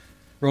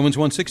Romans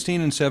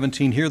 1:16 and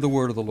 17, hear the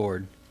word of the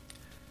Lord.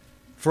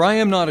 For I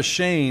am not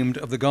ashamed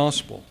of the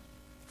gospel,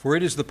 for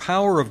it is the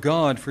power of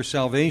God for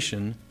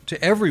salvation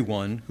to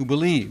everyone who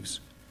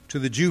believes, to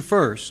the Jew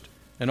first,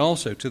 and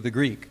also to the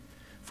Greek.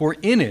 For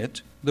in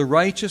it the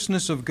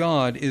righteousness of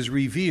God is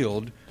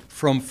revealed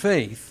from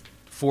faith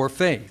for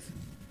faith,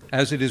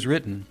 as it is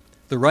written,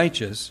 the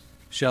righteous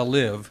shall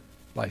live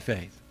by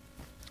faith.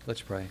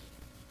 Let's pray.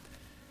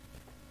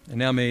 And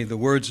now may the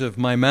words of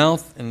my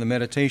mouth and the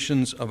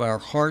meditations of our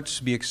hearts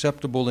be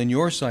acceptable in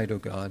your sight, O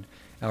God,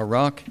 our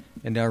rock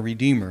and our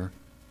Redeemer.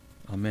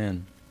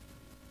 Amen.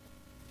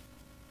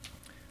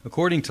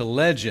 According to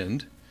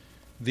legend,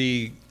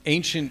 the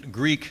ancient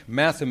Greek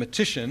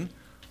mathematician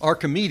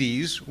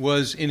Archimedes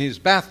was in his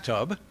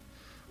bathtub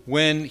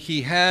when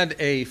he had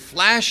a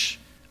flash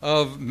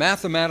of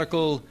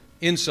mathematical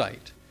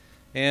insight.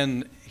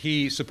 And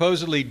he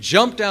supposedly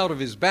jumped out of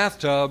his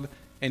bathtub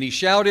and he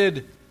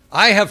shouted,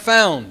 "I have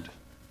found,"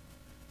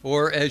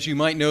 or as you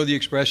might know the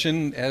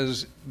expression,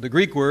 as the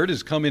Greek word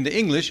has come into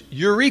English,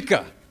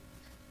 eureka.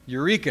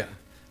 Eureka.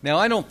 Now,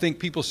 I don't think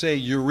people say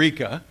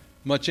eureka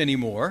much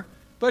anymore,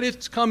 but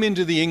it's come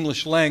into the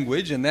English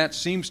language, and that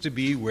seems to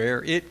be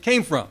where it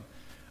came from.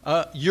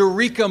 A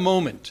eureka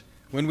moment,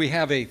 when we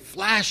have a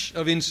flash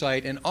of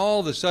insight and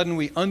all of a sudden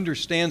we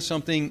understand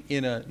something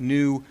in a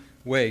new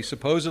way.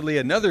 Supposedly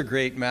another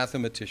great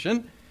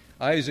mathematician,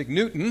 Isaac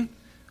Newton,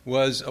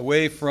 was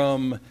away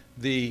from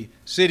the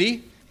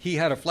city. He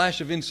had a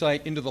flash of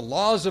insight into the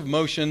laws of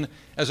motion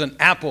as an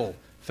apple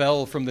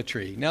fell from the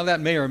tree. Now that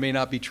may or may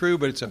not be true,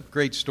 but it's a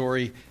great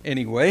story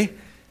anyway.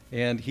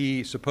 And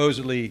he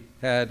supposedly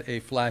had a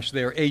flash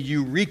there, a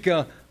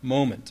eureka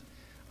moment.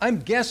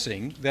 I'm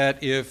guessing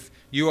that if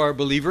you are a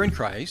believer in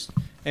Christ,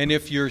 and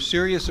if you're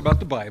serious about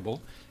the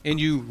Bible, and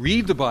you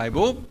read the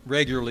Bible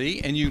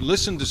regularly, and you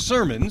listen to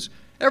sermons,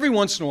 every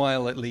once in a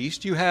while at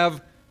least, you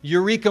have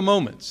eureka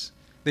moments.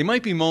 They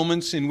might be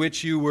moments in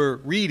which you were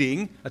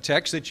reading a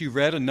text that you've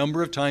read a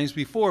number of times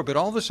before, but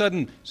all of a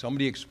sudden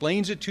somebody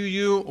explains it to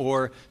you,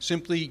 or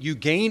simply you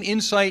gain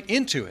insight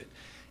into it.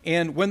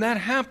 And when that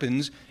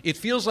happens, it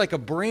feels like a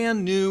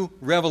brand new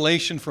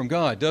revelation from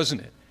God, doesn't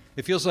it?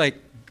 It feels like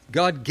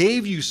God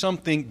gave you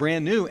something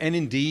brand new, and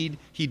indeed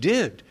He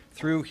did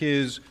through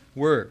His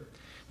Word.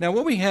 Now,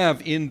 what we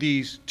have in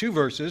these two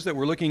verses that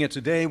we're looking at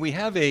today, we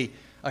have a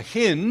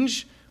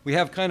hinge. We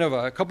have kind of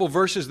a couple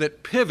verses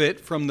that pivot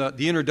from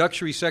the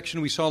introductory section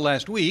we saw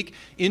last week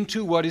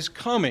into what is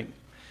coming.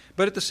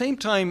 But at the same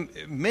time,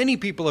 many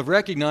people have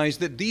recognized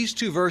that these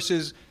two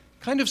verses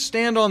kind of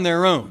stand on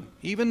their own.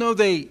 Even though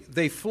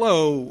they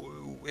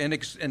flow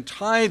and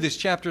tie this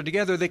chapter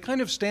together, they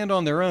kind of stand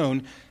on their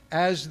own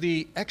as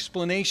the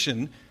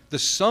explanation, the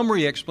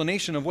summary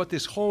explanation of what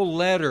this whole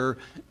letter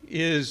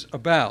is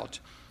about.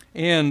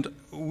 And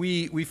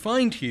we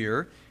find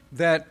here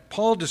that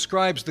Paul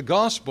describes the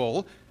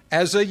gospel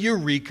as a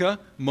eureka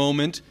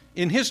moment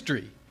in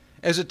history,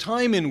 as a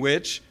time in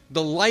which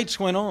the lights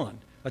went on,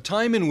 a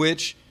time in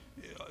which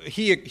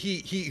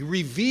he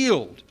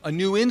revealed a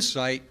new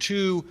insight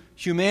to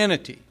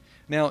humanity.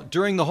 Now,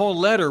 during the whole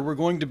letter, we're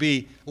going to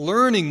be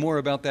learning more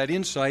about that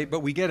insight, but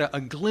we get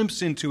a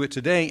glimpse into it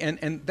today,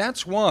 and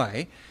that's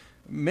why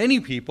many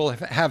people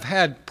have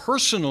had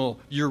personal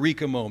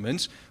eureka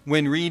moments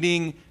when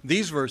reading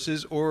these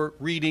verses or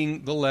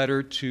reading the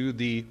letter to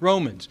the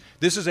Romans.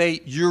 This is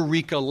a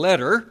eureka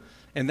letter,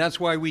 and that's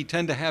why we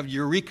tend to have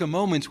eureka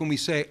moments when we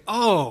say,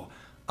 "Oh,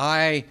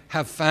 I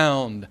have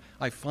found,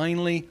 I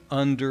finally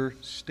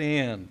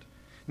understand."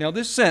 Now,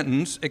 this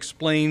sentence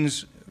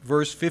explains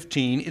verse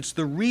 15. It's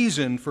the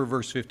reason for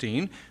verse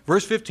 15.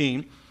 Verse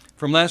 15,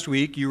 from last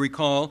week, you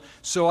recall,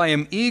 "So I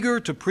am eager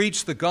to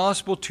preach the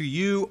gospel to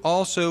you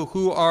also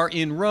who are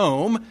in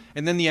Rome."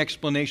 And then the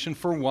explanation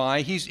for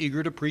why he's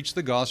eager to preach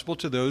the gospel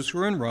to those who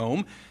are in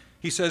Rome.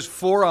 He says,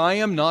 "For I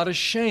am not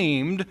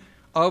ashamed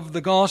of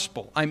the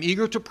gospel." I'm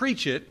eager to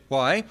preach it.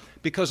 Why?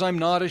 Because I'm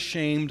not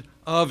ashamed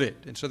of it.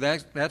 And so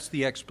that's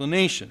the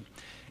explanation.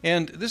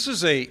 And this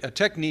is a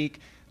technique.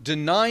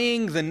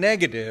 Denying the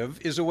negative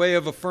is a way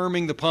of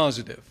affirming the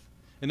positive.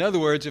 In other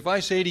words, if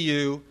I say to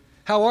you,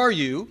 "How are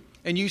you?"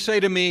 and you say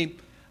to me,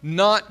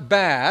 "Not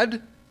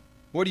bad,"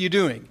 what are you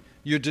doing?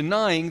 You're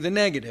denying the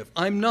negative.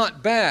 I'm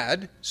not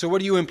bad, so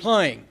what are you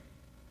implying?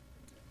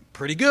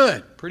 Pretty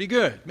good, pretty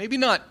good. Maybe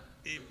not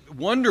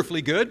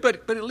wonderfully good,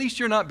 but at least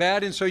you're not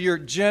bad, and so you're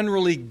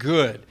generally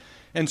good.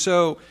 And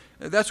so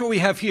that's what we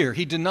have here.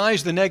 He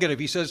denies the negative.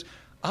 He says,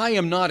 "I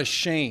am not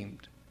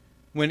ashamed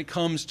when it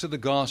comes to the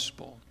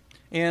gospel."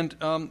 And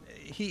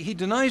he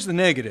denies the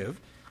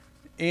negative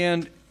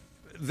and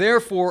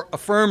therefore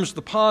affirms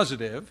the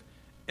positive.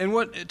 And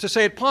to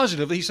say it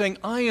positively, he's saying,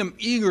 "I am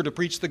eager to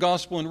preach the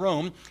gospel in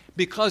Rome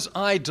because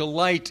I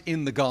delight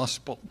in the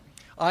gospel.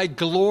 I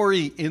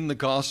glory in the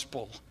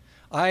gospel.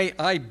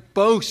 I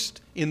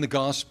boast in the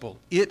gospel.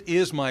 It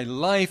is my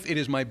life, it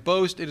is my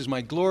boast, it is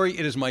my glory,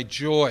 it is my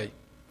joy."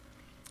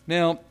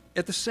 Now,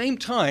 at the same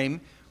time,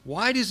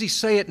 why does he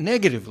say it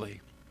negatively?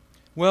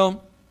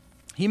 Well,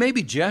 he may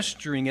be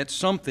gesturing at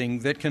something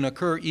that can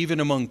occur even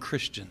among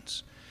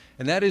Christians.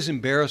 and that is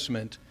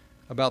embarrassment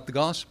about the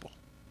gospel.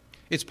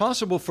 It's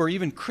possible for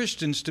even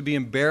Christians to be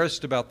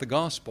embarrassed about the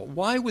gospel.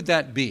 Why would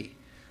that be?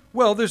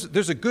 Well,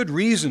 there's a good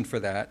reason for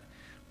that.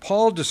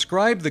 Paul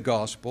described the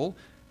gospel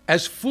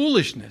as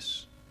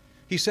foolishness.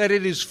 He said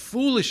it is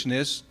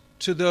foolishness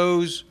to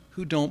those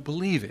who don't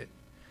believe it.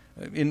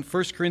 In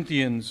 1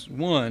 Corinthians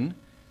 1,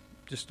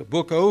 just a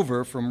book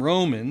over from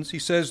Romans, he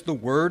says the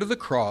word of the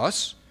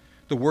cross,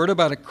 the word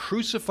about a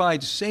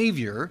crucified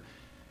Savior,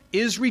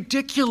 is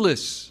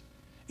ridiculous.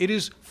 It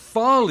is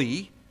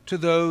folly to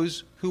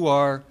those who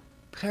are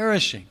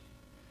perishing.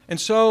 And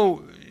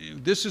so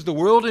this is the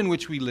world in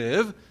which we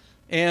live,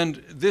 and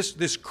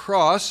this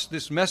cross,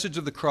 this message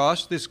of the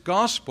cross, this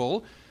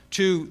gospel,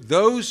 to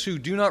those who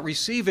do not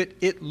receive it,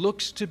 it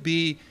looks to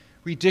be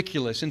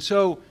ridiculous. And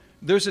so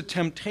there's a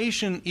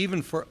temptation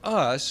even for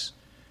us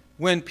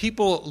when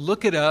people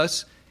look at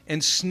us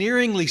and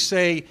sneeringly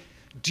say,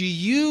 "Do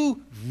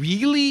you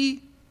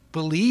really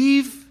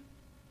believe?"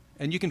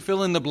 And you can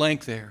fill in the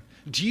blank there.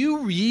 Do you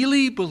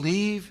really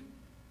believe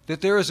that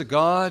there is a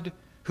God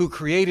who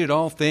created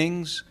all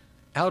things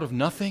out of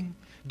nothing?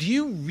 Do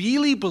you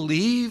really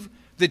believe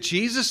that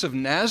Jesus of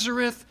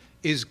Nazareth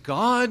is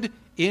God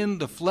in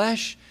the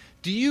flesh?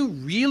 Do you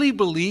really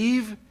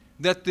believe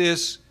that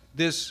this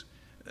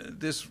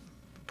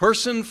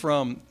person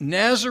from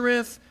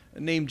Nazareth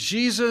named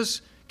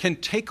Jesus can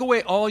take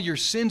away all your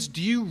sins?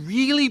 Do you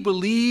really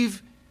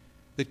believe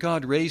that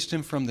God raised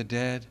him from the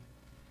dead?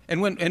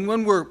 And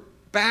when we're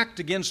backed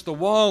against the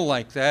wall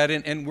like that,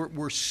 and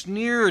we're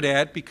sneered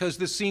at because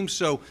this seems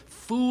so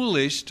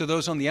foolish to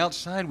those on the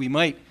outside, we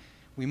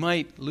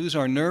might lose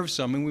our nerve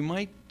some, and we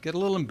might get a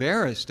little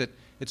embarrassed at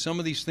some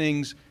of these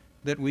things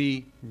that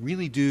we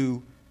really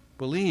do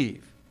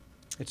believe.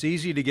 It's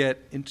easy to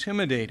get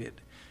intimidated.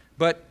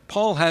 But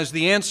Paul has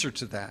the answer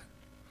to that.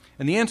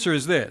 And the answer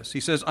is this. He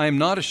says, "I am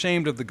not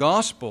ashamed of the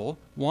gospel."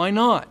 Why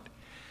not?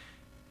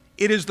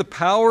 It is the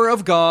power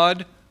of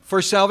God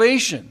for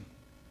salvation.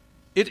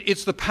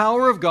 It's the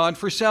power of God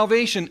for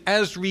salvation.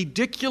 As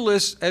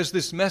ridiculous as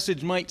this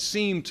message might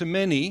seem to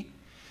many,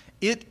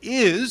 it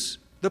is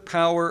the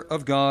power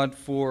of God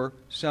for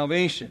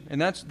salvation.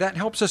 And that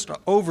helps us to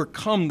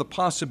overcome the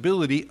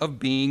possibility of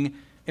being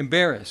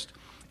embarrassed.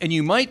 And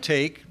you might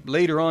take,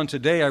 later on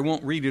today, I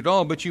won't read it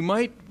all, but you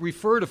might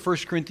refer to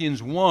 1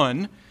 Corinthians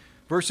 1,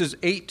 verses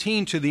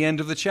 18 to the end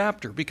of the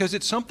chapter, because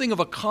it's something of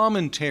a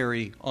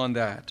commentary on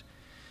that.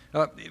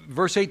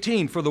 Verse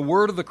 18, "For the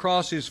word of the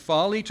cross is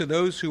folly to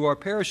those who are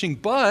perishing,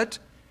 but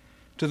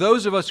to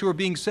those of us who are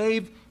being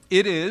saved,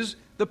 it is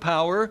the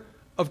power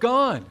of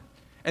God."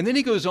 And then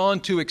he goes on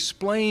to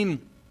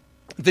explain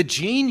the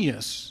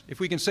genius, if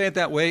we can say it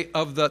that way,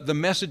 of the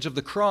message of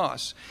the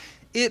cross.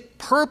 It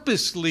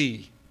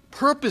purposely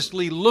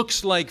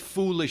looks like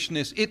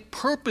foolishness. It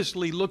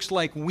purposely looks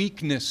like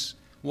weakness.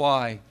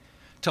 Why?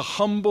 To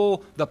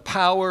humble the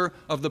power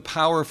of the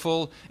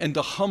powerful and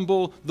to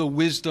humble the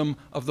wisdom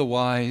of the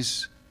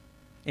wise,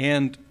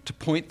 and to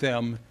point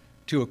them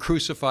to a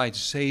crucified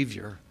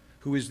Savior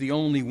who is the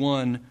only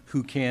one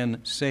who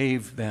can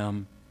save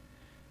them.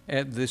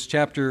 And this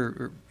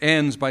chapter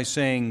ends by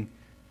saying,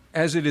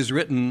 "As it is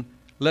written,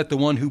 let the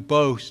one who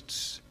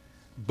boasts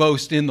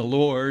boast in the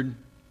Lord."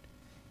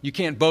 You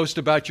can't boast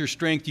about your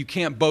strength. You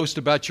can't boast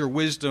about your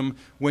wisdom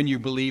when you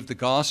believe the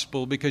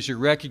gospel, because you're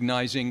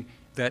recognizing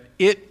that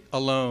it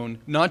alone,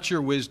 not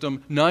your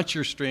wisdom, not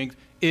your strength,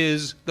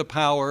 is the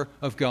power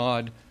of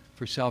God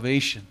for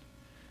salvation.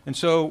 And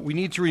so we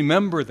need to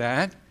remember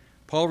that.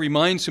 Paul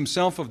reminds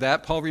himself of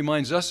that. Paul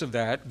reminds us of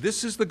that.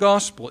 This is the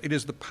gospel. It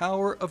is the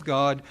power of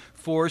God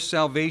for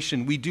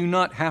salvation. We do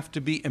not have to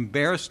be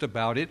embarrassed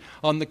about it.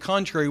 On the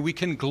contrary, we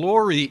can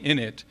glory in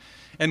it.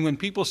 And when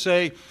people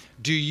say,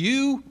 "Do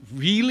you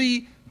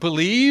really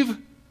believe?"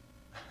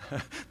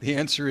 The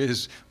answer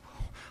is,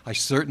 I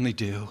certainly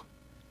do.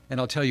 And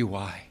I'll tell you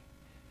why.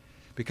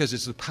 Because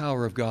it's the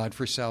power of God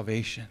for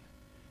salvation.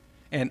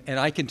 And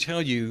I can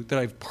tell you that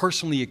I've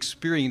personally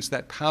experienced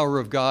that power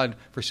of God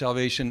for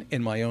salvation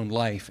in my own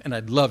life, and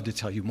I'd love to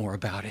tell you more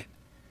about it.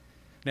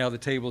 Now the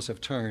tables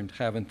have turned,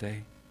 haven't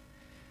they?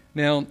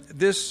 Now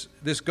this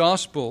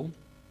gospel,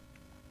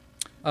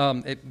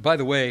 by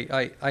the way,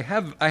 I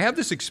have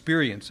this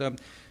experience.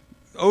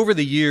 Over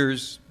the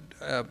years,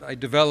 I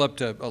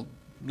developed a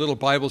little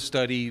Bible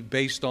study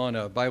based on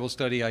a Bible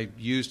study I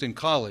used in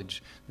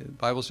college. The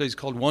Bible study is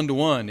called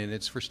 1-to-1, and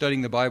it's for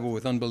studying the Bible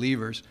with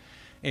unbelievers.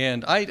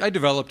 And I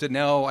developed it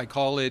now. I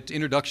call it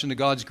Introduction to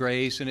God's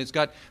Grace, and it's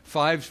got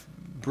 5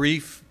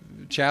 brief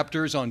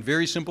chapters on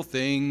very simple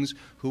things.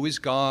 Who is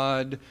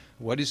God?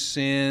 What is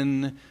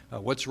sin?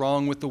 What's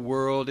wrong with the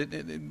world?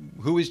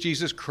 Who is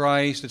Jesus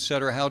Christ,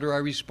 etc.? How do I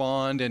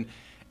respond? And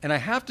I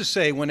have to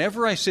say,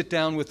 whenever I sit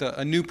down with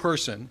a new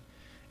person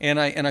and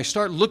I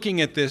start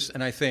looking at this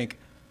and I think,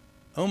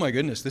 oh my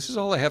goodness, this is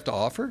all I have to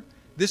offer?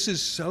 This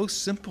is so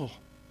simple.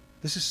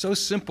 This is so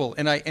simple,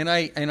 and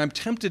I'm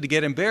tempted to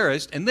get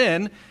embarrassed. And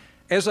then,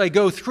 as I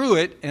go through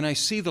it and I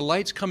see the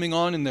lights coming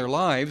on in their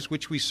lives,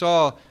 which we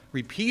saw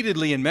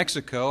repeatedly in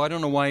Mexico. I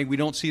don't know why we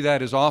don't see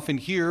that as often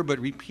here, but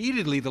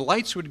repeatedly the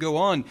lights would go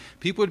on.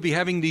 People would be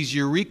having these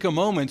eureka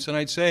moments, and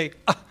I'd say,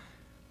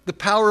 the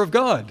power of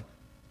God.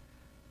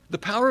 The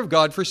power of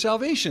God for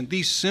salvation.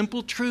 These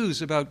simple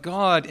truths about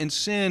God and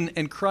sin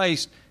and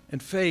Christ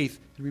and faith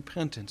and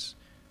repentance.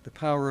 The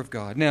power of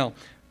God. Now,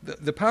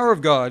 the power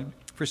of God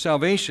for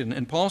salvation,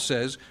 and Paul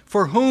says,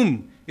 for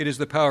whom it is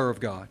the power of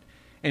God.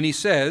 And he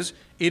says,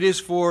 it is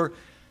for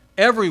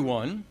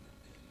everyone.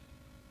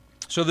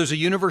 So there's a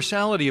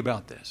universality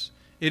about this.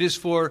 It is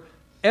for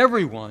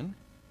everyone.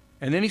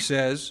 And then he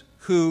says,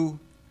 who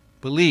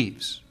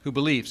believes. Who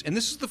believes. And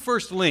this is the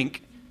first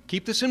link.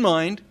 Keep this in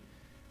mind.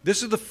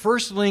 This is the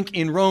first link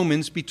in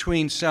Romans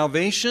between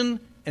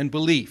salvation and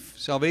belief.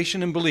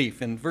 Salvation and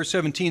belief. And verse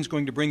 17 is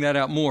going to bring that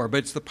out more. But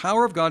it's the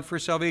power of God for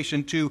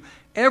salvation to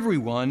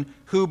everyone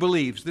who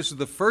believes. This is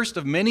the first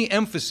of many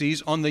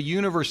emphases on the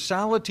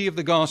universality of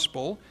the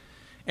gospel.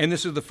 And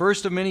this is the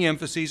first of many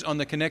emphases on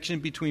the connection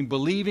between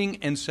believing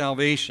and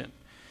salvation.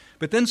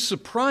 But then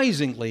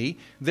surprisingly,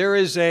 there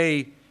is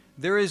a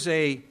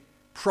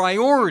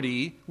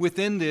priority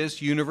within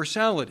this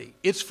universality.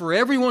 It's for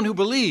everyone who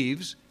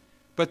believes,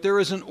 but there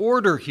is an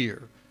order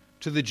here.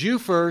 To the Jew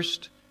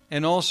first,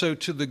 and also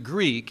to the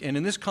Greek. And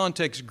in this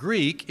context,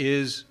 Greek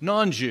is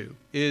non-Jew,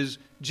 is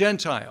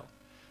Gentile.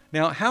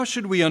 Now, how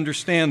should we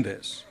understand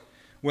this?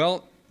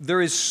 Well,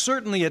 there is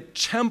certainly a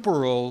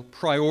temporal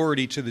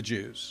priority to the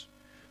Jews.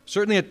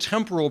 Certainly a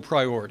temporal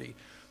priority.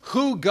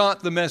 Who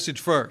got the message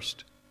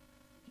first?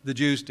 The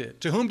Jews did.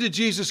 To whom did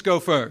Jesus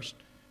go first?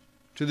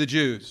 To the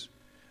Jews.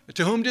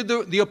 To whom did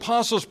the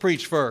apostles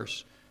preach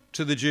first?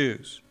 To the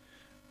Jews.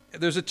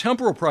 There's a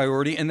temporal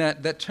priority, and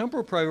that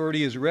temporal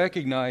priority is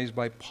recognized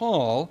by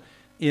Paul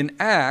in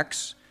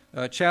Acts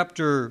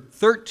chapter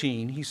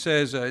 13. He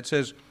says, it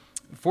says,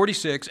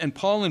 46, and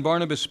Paul and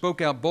Barnabas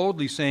spoke out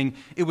boldly, saying,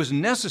 it was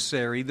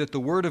necessary that the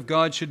word of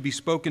God should be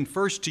spoken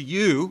first to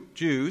you,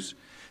 Jews,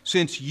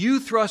 since you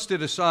thrust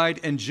it aside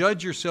and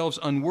judge yourselves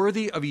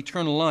unworthy of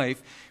eternal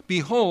life.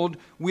 Behold,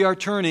 we are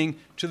turning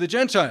to the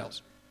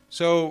Gentiles.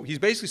 So he's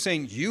basically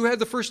saying, you had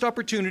the first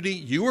opportunity,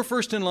 you were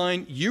first in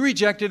line, you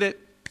rejected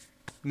it,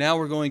 now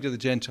we're going to the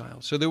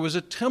Gentiles. So there was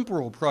a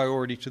temporal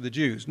priority to the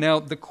Jews. Now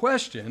the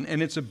question,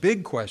 and it's a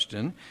big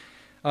question,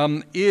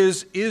 do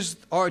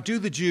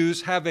the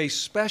Jews have a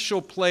special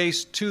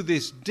place to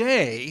this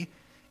day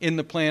in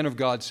the plan of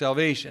God's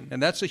salvation?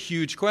 And that's a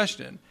huge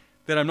question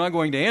that I'm not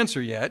going to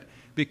answer yet,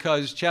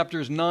 because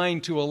chapters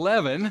 9 to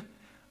 11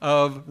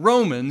 of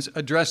Romans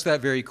address that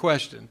very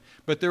question.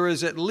 But there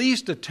is at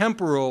least a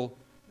temporal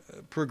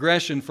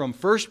progression from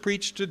first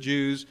preached to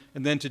Jews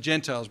and then to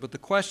Gentiles. But the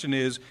question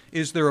is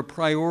there a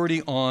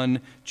priority on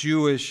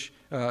Jews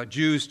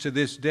to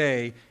this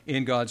day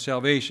in God's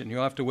salvation?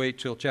 You'll have to wait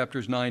till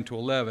chapters 9 to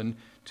 11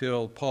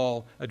 till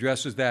Paul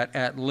addresses that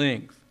at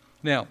length.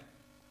 Now,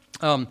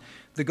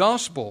 the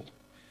gospel,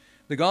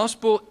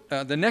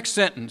 the next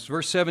sentence,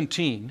 verse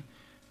 17,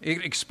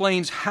 it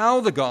explains how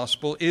the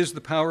gospel is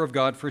the power of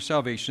God for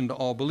salvation to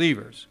all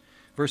believers.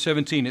 Verse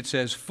 17, it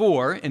says,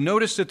 for, and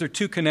notice that there are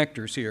two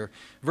connectors here.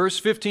 Verse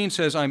 15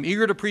 says, I'm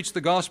eager to preach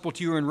the gospel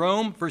to you in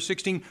Rome. Verse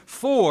 16,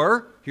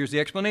 for, here's the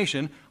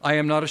explanation, I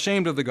am not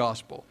ashamed of the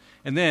gospel.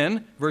 And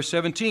then, verse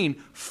 17,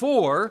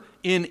 for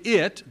in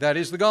it, that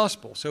is the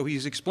gospel. So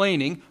he's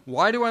explaining,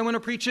 why do I want to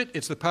preach it?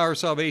 It's the power of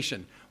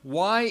salvation.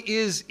 Why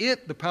is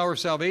it the power of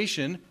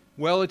salvation?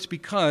 Well, it's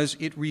because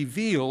it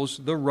reveals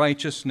the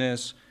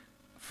righteousness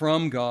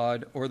from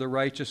God, or the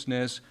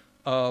righteousness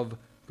of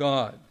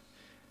God.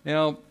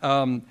 Now,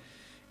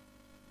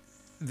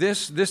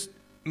 this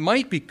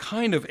might be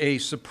kind of a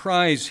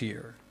surprise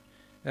here.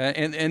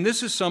 And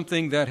this is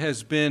something that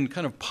has been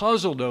kind of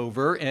puzzled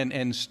over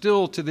and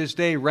still to this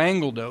day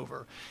wrangled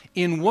over.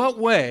 In what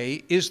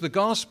way is the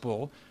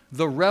gospel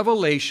the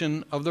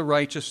revelation of the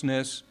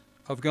righteousness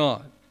of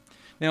God?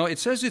 Now, it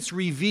says it's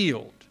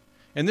revealed.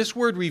 And this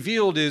word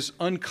revealed is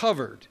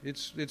uncovered.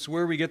 It's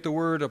where we get the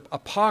word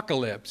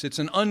apocalypse. It's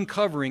an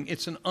uncovering.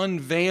 It's an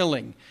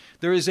unveiling.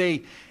 There is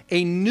a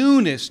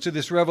newness to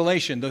this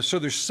revelation. So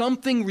there's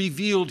something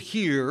revealed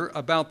here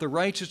about the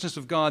righteousness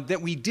of God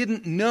that we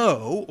didn't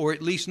know, or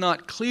at least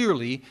not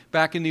clearly,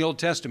 back in the Old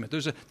Testament.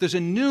 There's a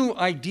new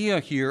idea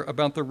here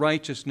about the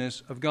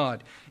righteousness of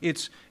God.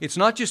 It's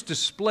not just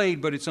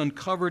displayed, but it's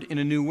uncovered in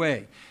a new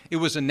way. It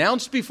was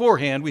announced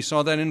beforehand. We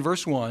saw that in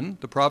verse 1.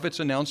 The prophets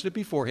announced it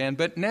beforehand.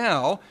 But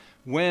now,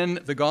 when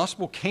the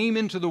gospel came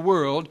into the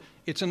world,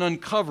 it's an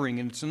uncovering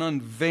and it's an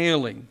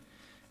unveiling.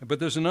 But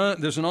there's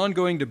an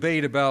ongoing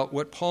debate about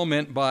what Paul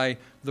meant by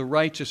the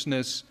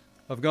righteousness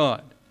of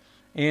God.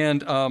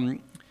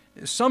 And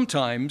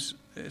sometimes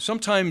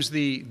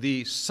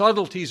the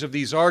subtleties of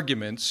these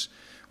arguments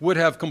would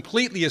have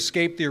completely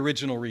escaped the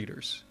original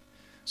readers.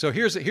 So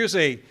here's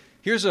a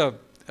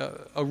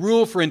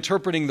rule for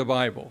interpreting the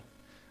Bible.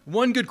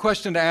 One good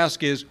question to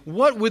ask is,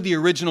 what would the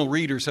original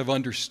readers have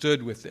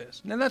understood with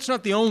this? Now, that's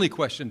not the only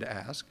question to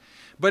ask,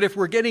 but if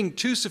we're getting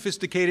too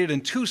sophisticated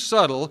and too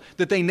subtle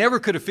that they never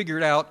could have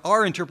figured out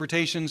our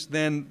interpretations,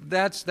 then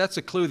that's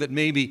a clue that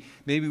maybe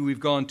we've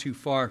gone too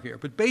far here.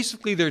 But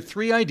basically, there are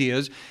three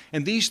ideas,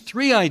 and these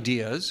three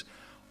ideas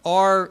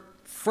are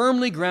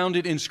firmly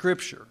grounded in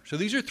Scripture. So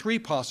these are three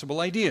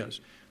possible ideas.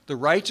 The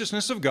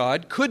righteousness of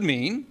God could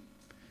mean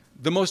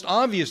the most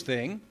obvious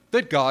thing,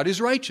 that God is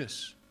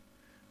righteous.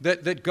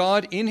 That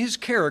God in his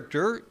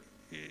character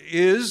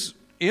is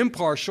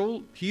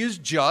impartial, he is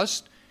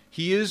just,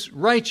 he is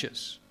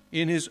righteous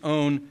in his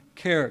own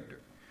character.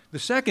 The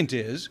second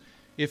is,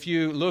 if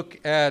you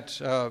look at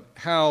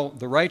how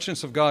the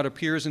righteousness of God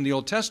appears in the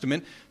Old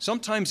Testament,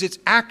 sometimes it's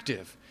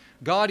active.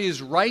 God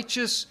is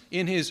righteous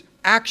in his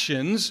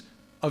actions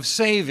of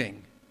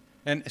saving.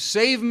 And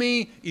save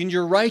me in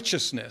your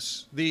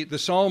righteousness, the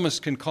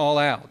psalmist can call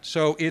out.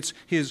 So it's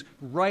his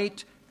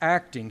right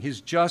acting, his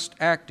just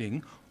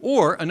acting.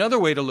 Or another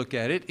way to look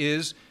at it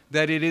is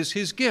that it is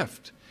his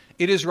gift.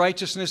 It is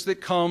righteousness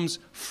that comes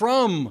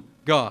from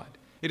God.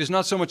 It is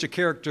not so much a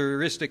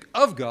characteristic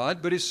of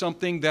God, but is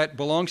something that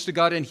belongs to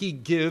God and he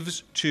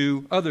gives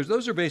to others.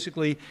 Those are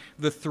basically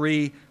the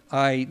three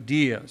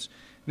ideas.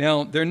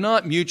 Now, they're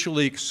not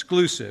mutually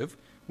exclusive.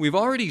 We've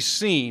already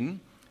seen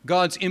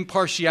God's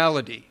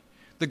impartiality.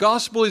 The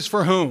gospel is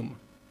for whom?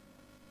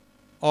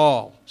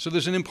 All. So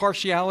there's an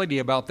impartiality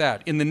about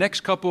that. In the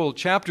next couple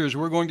chapters,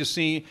 we're going to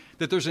see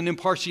that there's an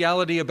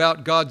impartiality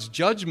about God's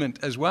judgment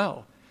as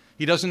well.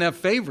 He doesn't have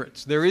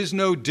favorites. There is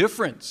no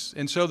difference.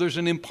 And so there's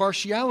an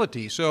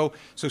impartiality. So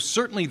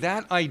certainly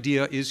that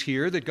idea is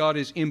here, that God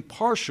is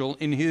impartial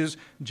in his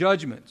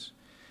judgments.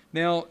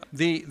 Now,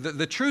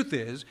 the truth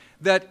is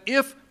that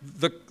if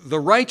the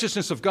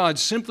righteousness of God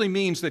simply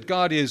means that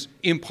God is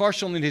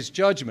impartial in his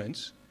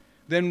judgments,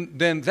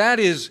 then that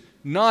is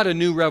not a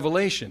new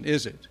revelation,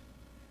 is it?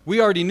 We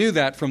already knew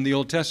that from the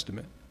Old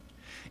Testament.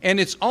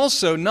 And it's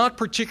also not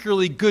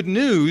particularly good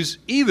news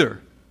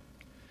either.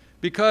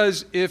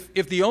 Because if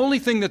the only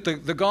thing that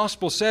the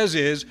gospel says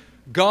is,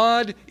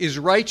 God is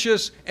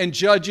righteous and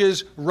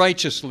judges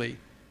righteously,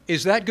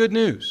 is that good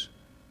news?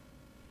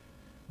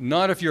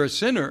 Not if you're a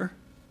sinner.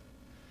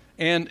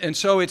 And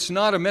so it's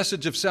not a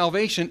message of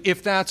salvation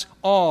if that's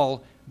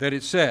all that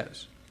it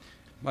says.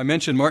 I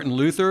mentioned Martin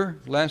Luther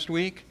last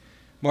week.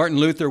 Martin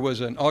Luther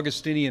was an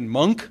Augustinian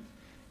monk,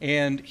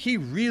 and he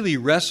really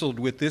wrestled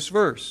with this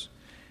verse.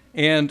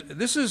 And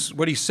this is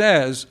what he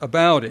says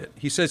about it.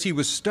 He says he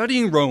was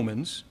studying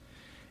Romans,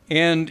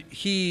 and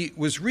he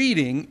was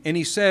reading, and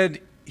he said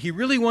he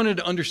really wanted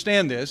to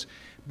understand this,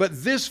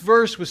 but this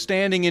verse was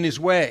standing in his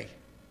way.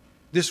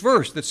 This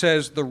verse that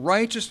says, the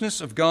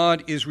righteousness of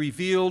God is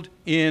revealed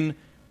in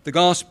the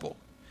gospel.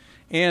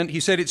 And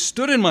he said, it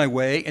stood in my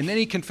way, and then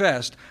he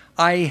confessed,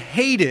 I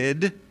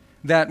hated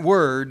that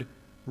word,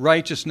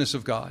 righteousness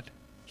of God.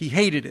 He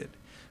hated it,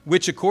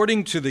 which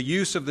according to the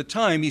use of the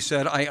time, he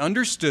said, I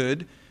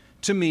understood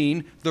to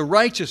mean the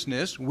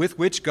righteousness with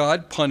which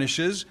God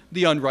punishes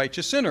the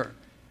unrighteous sinner.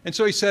 And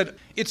so he said,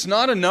 it's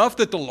not enough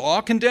that the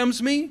law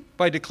condemns me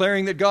by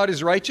declaring that God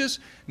is righteous.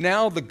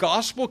 Now the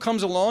gospel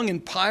comes along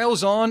and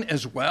piles on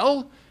as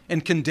well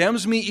and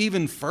condemns me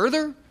even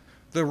further.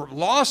 The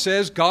law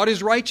says God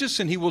is righteous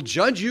and he will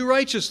judge you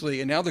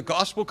righteously. And now the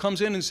gospel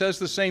comes in and says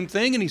the same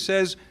thing. And he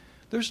says,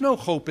 there's no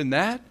hope in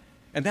that.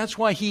 And that's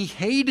why he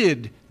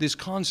hated this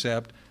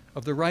concept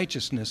of the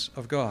righteousness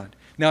of God.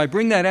 Now I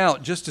bring that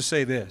out just to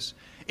say this.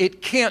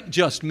 It can't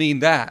just mean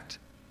that.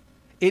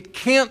 It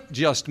can't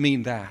just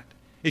mean that.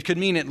 It could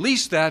mean at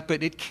least that,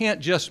 but it can't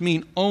just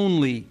mean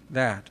only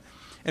that.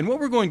 And what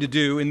we're going to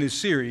do in this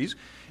series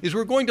is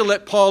we're going to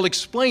let Paul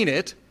explain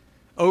it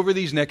over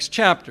these next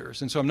chapters.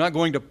 And so I'm not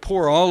going to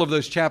pour all of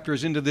those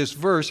chapters into this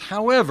verse.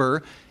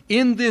 However,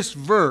 in this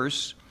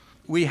verse,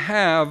 we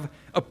have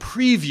a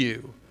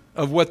preview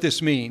of what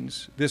this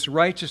means, this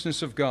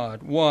righteousness of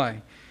God.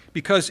 Why?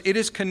 Because it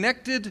is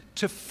connected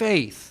to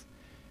faith,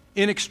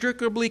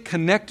 inextricably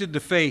connected to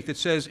faith. It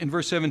says in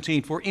verse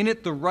 17, for in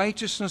it the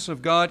righteousness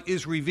of God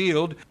is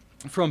revealed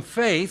from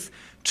faith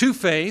to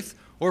faith,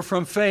 or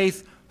from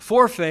faith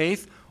for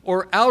faith,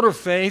 or out of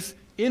faith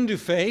into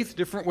faith,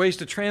 different ways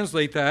to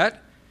translate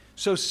that.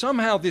 So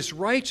somehow this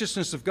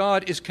righteousness of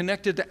God is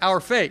connected to our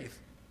faith.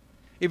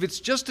 If it's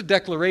just a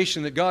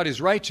declaration that God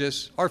is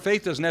righteous, our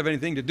faith doesn't have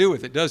anything to do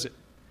with it, does it?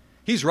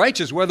 He's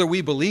righteous whether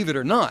we believe it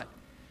or not.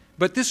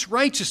 But this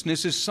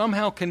righteousness is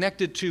somehow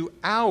connected to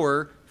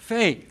our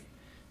faith.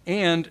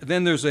 And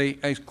then there's a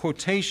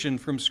quotation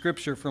from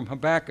Scripture from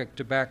Habakkuk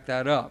to back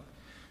that up.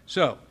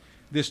 So,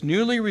 this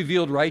newly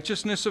revealed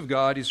righteousness of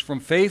God is from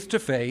faith to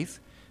faith.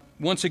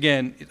 Once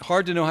again, it's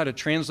hard to know how to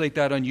translate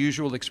that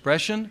unusual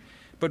expression,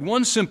 but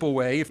one simple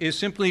way is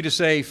simply to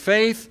say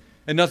faith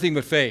and nothing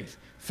but faith.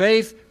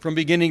 Faith from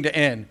beginning to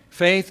end.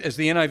 Faith, as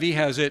the NIV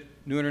has it,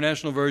 New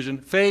International Version,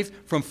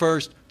 faith from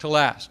first to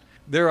last.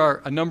 there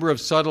are a number of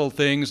subtle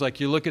things,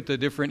 like you look at the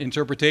different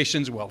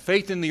interpretations. Well,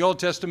 faith in the Old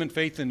Testament,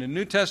 faith in the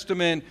New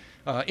Testament,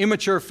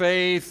 immature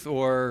faith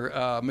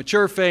or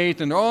mature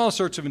faith, and there are all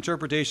sorts of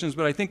interpretations,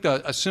 but I think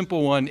a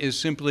simple one is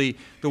simply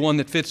the one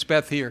that fits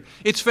Beth here.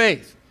 It's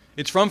faith.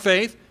 It's from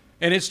faith,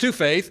 and it's to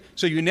faith,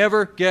 so you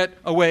never get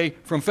away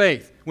from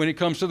faith when it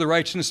comes to the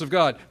righteousness of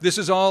God. This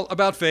is all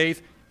about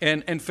faith,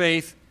 and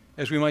faith,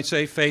 as we might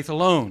say, faith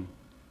alone.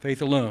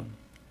 Faith alone.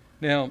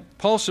 Now,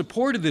 Paul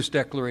supported this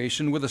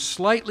declaration with a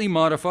slightly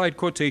modified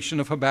quotation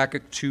of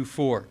Habakkuk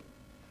 2:4.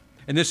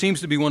 And this seems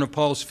to be one of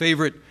Paul's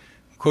favorite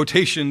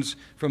quotations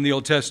from the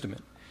Old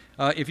Testament.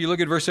 If you look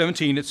at verse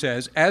 17, it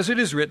says, "As it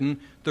is written,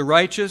 the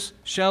righteous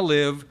shall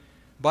live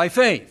by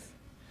faith."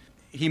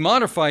 He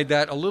modified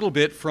that a little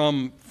bit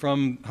from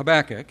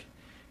Habakkuk,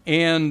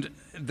 and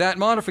that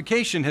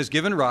modification has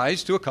given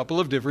rise to a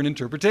couple of different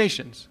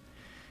interpretations.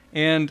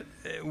 And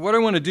what I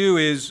want to do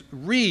is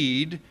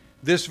read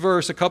this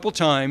verse a couple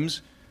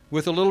times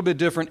with a little bit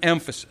different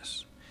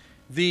emphasis.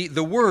 The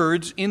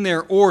words in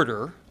their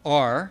order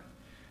are,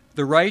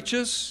 "The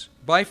righteous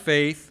by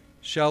faith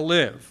shall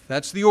live."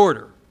 That's the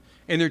order.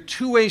 And there are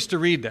two ways to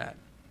read that.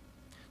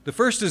 The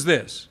first is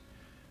this: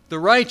 "The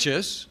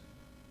righteous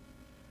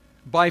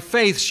by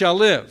faith shall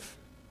live."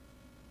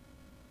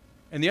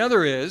 And the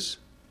other is,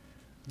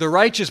 "The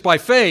righteous by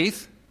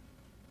faith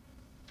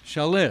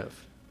shall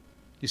live."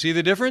 You see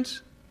the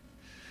difference?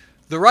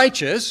 The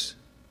righteous,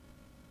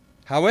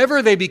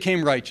 however they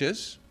became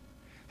righteous,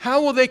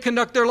 how will they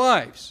conduct their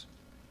lives?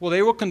 Well,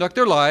 they will conduct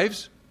their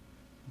lives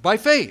by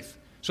faith.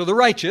 So the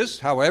righteous,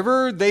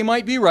 however they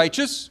might be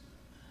righteous,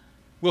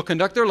 will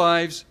conduct their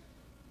lives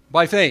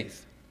by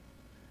faith.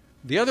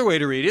 The other way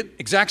to read it,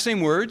 exact same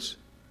words.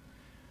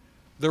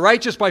 The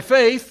righteous by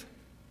faith,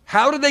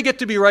 how do they get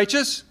to be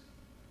righteous?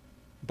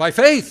 By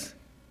faith.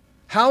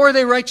 How are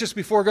they righteous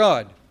before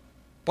God?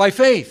 By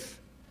faith.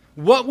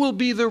 What will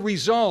be the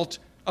result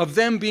of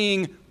them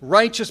being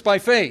righteous by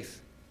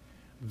faith?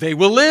 They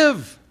will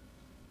live.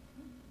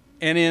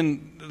 And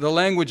in the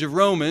language of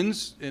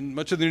Romans, in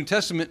much of the New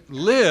Testament,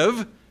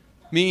 live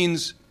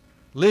means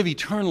live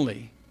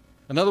eternally.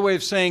 Another way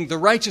of saying the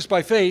righteous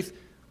by faith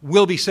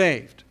will be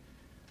saved.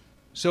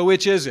 So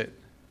which is it?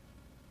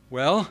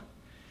 Well,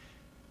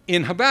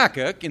 in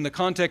Habakkuk, in the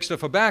context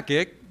of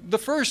Habakkuk, the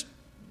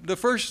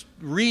first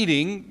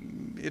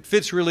reading, it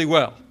fits really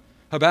well.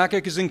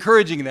 Habakkuk is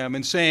encouraging them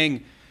and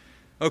saying,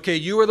 okay,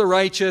 you are the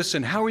righteous,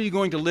 and how are you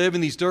going to live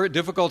in these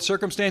difficult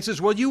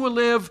circumstances? Well, you will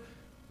live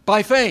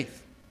by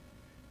faith.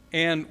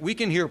 And we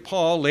can hear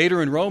Paul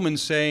later in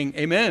Romans saying,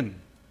 amen.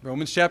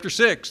 Romans chapter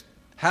 6.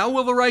 How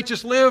will the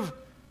righteous live?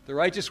 The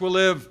righteous will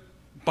live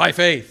by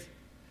faith.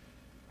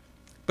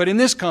 But in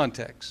this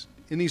context,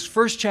 in these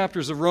first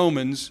chapters of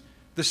Romans,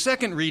 the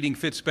second reading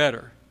fits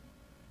better.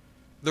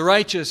 The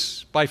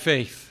righteous by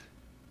faith.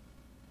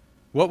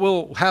 What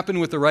will happen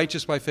with the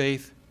righteous by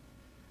faith?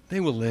 They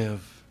will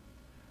live.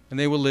 And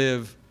they will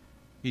live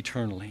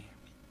eternally.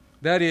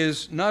 That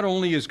is, not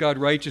only is God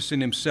righteous in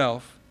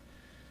himself,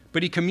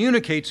 but he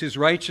communicates his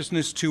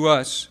righteousness to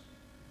us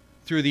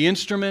through the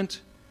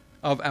instrument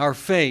of our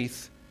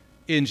faith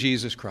in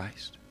Jesus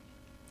Christ.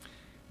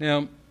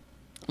 Now,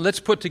 let's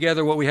put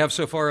together what we have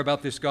so far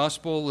about this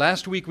gospel.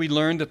 Last week we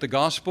learned that the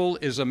gospel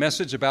is a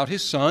message about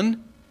his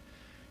Son.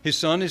 His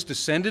Son is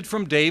descended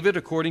from David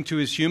according to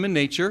his human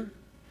nature.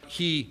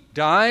 He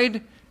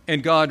died,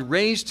 and God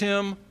raised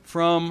him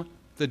from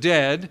the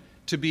dead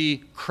to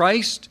be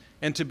Christ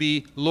and to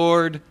be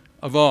Lord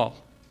of all.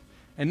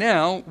 And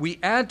now we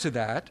add to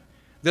that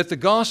the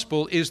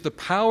gospel is the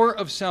power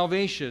of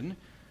salvation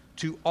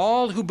to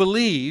all who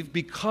believe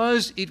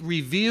because it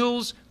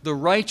reveals the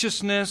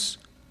righteousness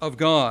of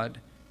God,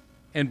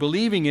 and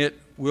believing it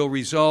will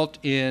result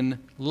in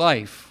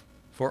life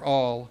for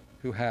all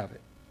who have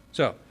it.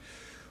 So,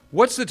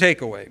 what's the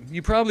takeaway?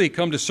 You probably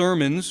come to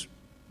sermons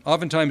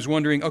oftentimes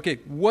wondering, okay,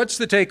 what's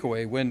the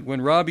takeaway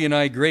when Robbie and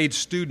I grade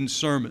students'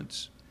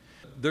 sermons?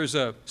 There's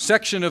a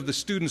section of the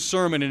student's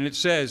sermon and it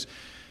says,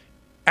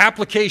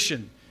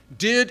 application.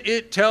 Did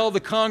it tell the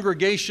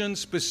congregation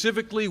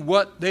specifically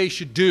what they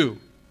should do?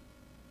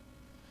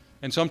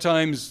 And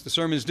sometimes the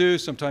sermons do,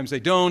 sometimes they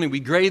don't, and we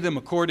grade them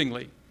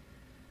accordingly.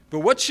 But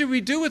what should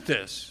we do with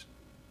this?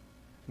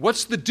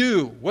 What's the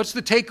do? What's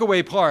the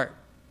takeaway part?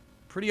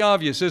 Pretty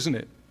obvious, isn't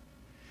it?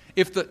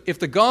 If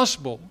the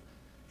gospel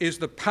is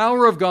the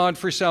power of God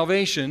for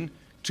salvation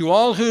to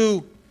all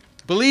who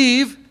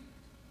believe,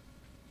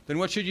 then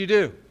what should you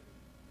do?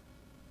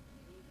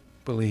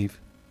 Believe.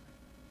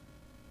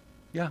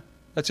 Yeah,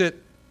 that's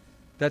it.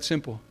 That's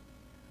simple.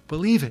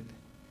 Believe it.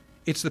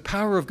 It's the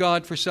power of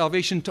God for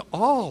salvation to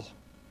all,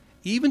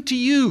 even to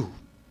you.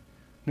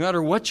 No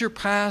matter what your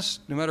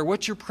past, no matter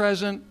what your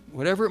present,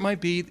 whatever it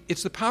might be,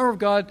 it's the power of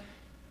God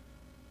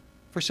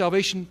for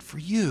salvation for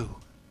you,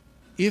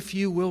 if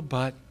you will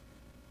but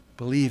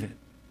believe it.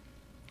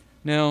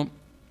 Now,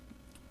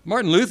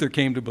 Martin Luther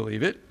came to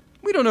believe it.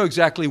 We don't know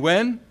exactly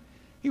when.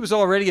 He was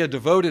already a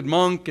devoted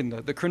monk, and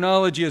the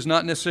chronology is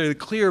not necessarily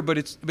clear, but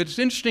it's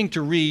interesting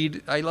to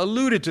read. I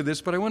alluded to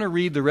this, but I want to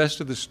read the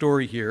rest of the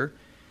story here.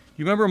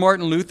 You remember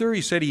Martin Luther?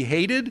 He said he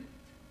hated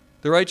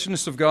the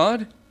righteousness of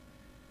God.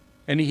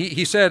 And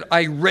he said,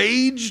 I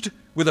raged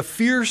with a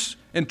fierce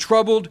and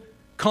troubled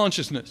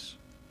consciousness.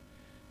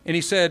 And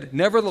he said,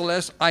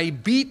 nevertheless, I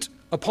beat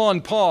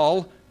upon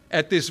Paul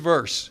at this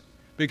verse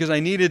because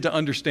I needed to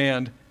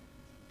understand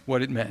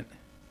what it meant.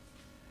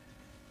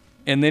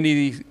 And then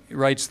he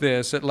writes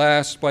this, at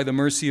last, by the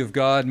mercy of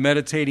God,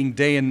 meditating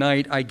day and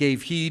night, I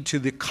gave heed to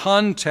the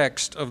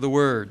context of the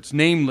words,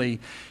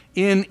 namely,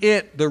 in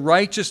it the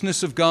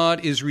righteousness of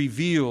God is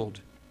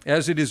revealed,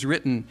 as it is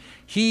written,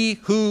 he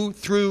who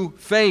through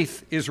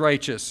faith is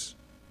righteous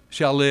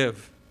shall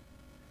live.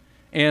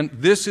 And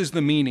this is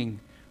the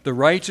meaning. The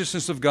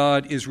righteousness of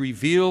God is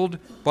revealed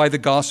by the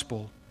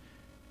gospel,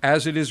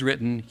 as it is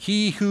written,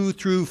 he who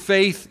through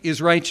faith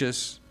is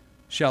righteous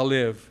shall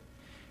live.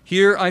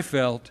 Here I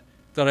felt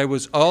that I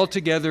was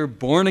altogether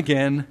born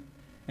again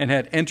and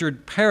had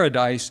entered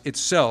paradise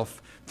itself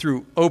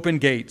through open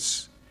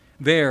gates.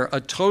 There, a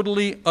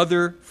totally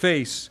other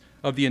face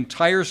of the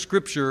entire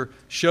Scripture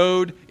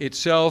showed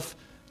itself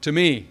to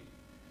me.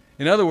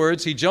 In other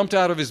words, he jumped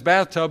out of his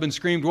bathtub and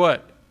screamed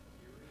what?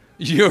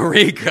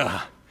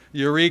 Eureka!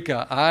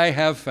 Eureka! I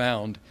have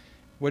found.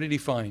 What did he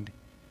find?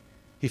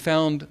 He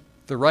found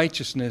the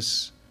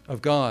righteousness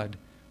of God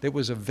that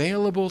was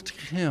available to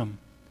him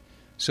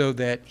so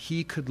that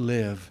he could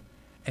live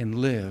and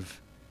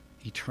live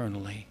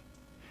eternally.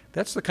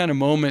 That's the kind of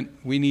moment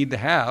we need to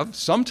have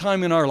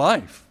sometime in our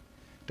life,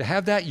 to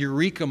have that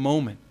eureka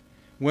moment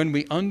when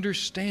we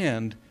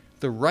understand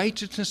the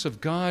righteousness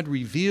of God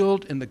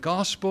revealed in the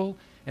gospel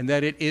and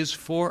that it is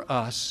for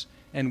us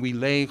and we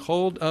lay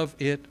hold of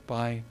it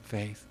by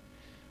faith.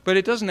 But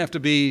it doesn't have to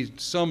be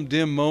some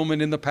dim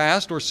moment in the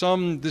past or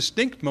some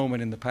distinct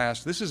moment in the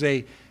past. This is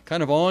a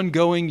kind of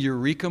ongoing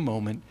eureka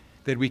moment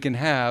that we can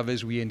have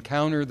as we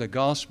encounter the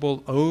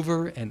gospel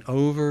over and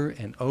over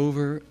and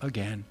over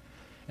again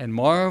and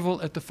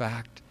marvel at the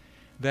fact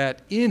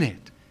that in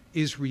it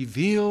is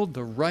revealed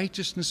the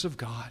righteousness of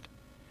God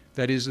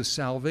that is a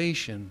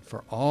salvation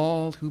for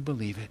all who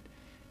believe it,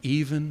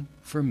 even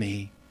for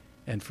me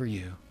and for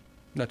you.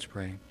 Let's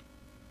pray.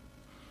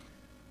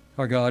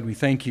 Our God, we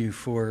thank you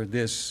for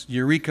this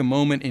eureka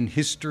moment in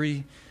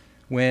history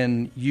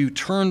when you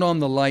turned on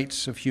the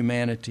lights of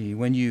humanity,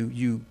 when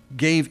you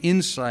gave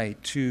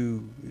insight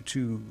to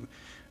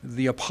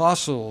the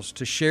apostles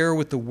to share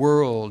with the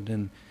world,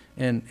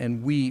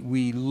 and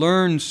we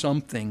learned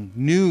something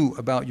new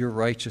about your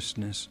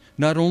righteousness.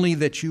 Not only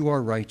that you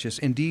are righteous,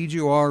 indeed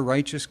you are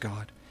righteous,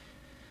 God,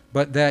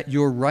 but that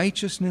your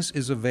righteousness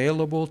is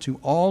available to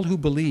all who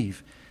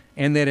believe,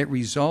 and that it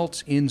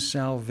results in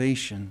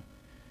salvation.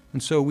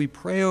 And so we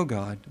pray, O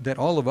God, that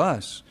all of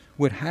us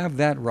would have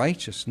that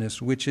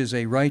righteousness, which is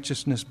a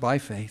righteousness by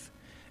faith,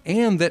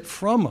 and that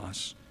from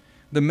us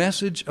the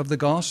message of the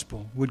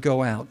gospel would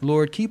go out.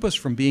 Lord, keep us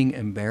from being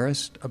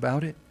embarrassed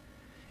about it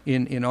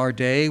in our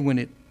day when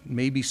it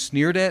may be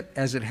sneered at,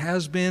 as it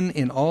has been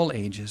in all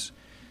ages,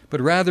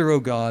 but rather, O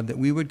God, that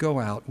we would go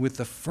out with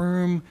the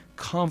firm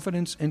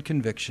confidence and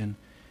conviction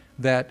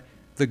that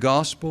the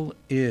gospel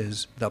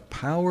is the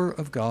power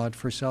of God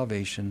for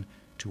salvation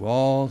to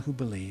all who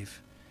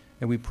believe.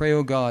 And we pray,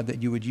 O God,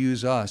 that you would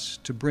use us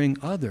to bring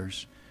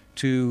others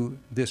to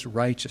this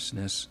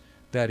righteousness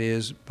that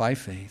is by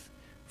faith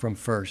from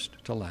first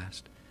to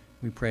last.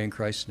 We pray in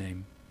Christ's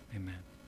name. Amen.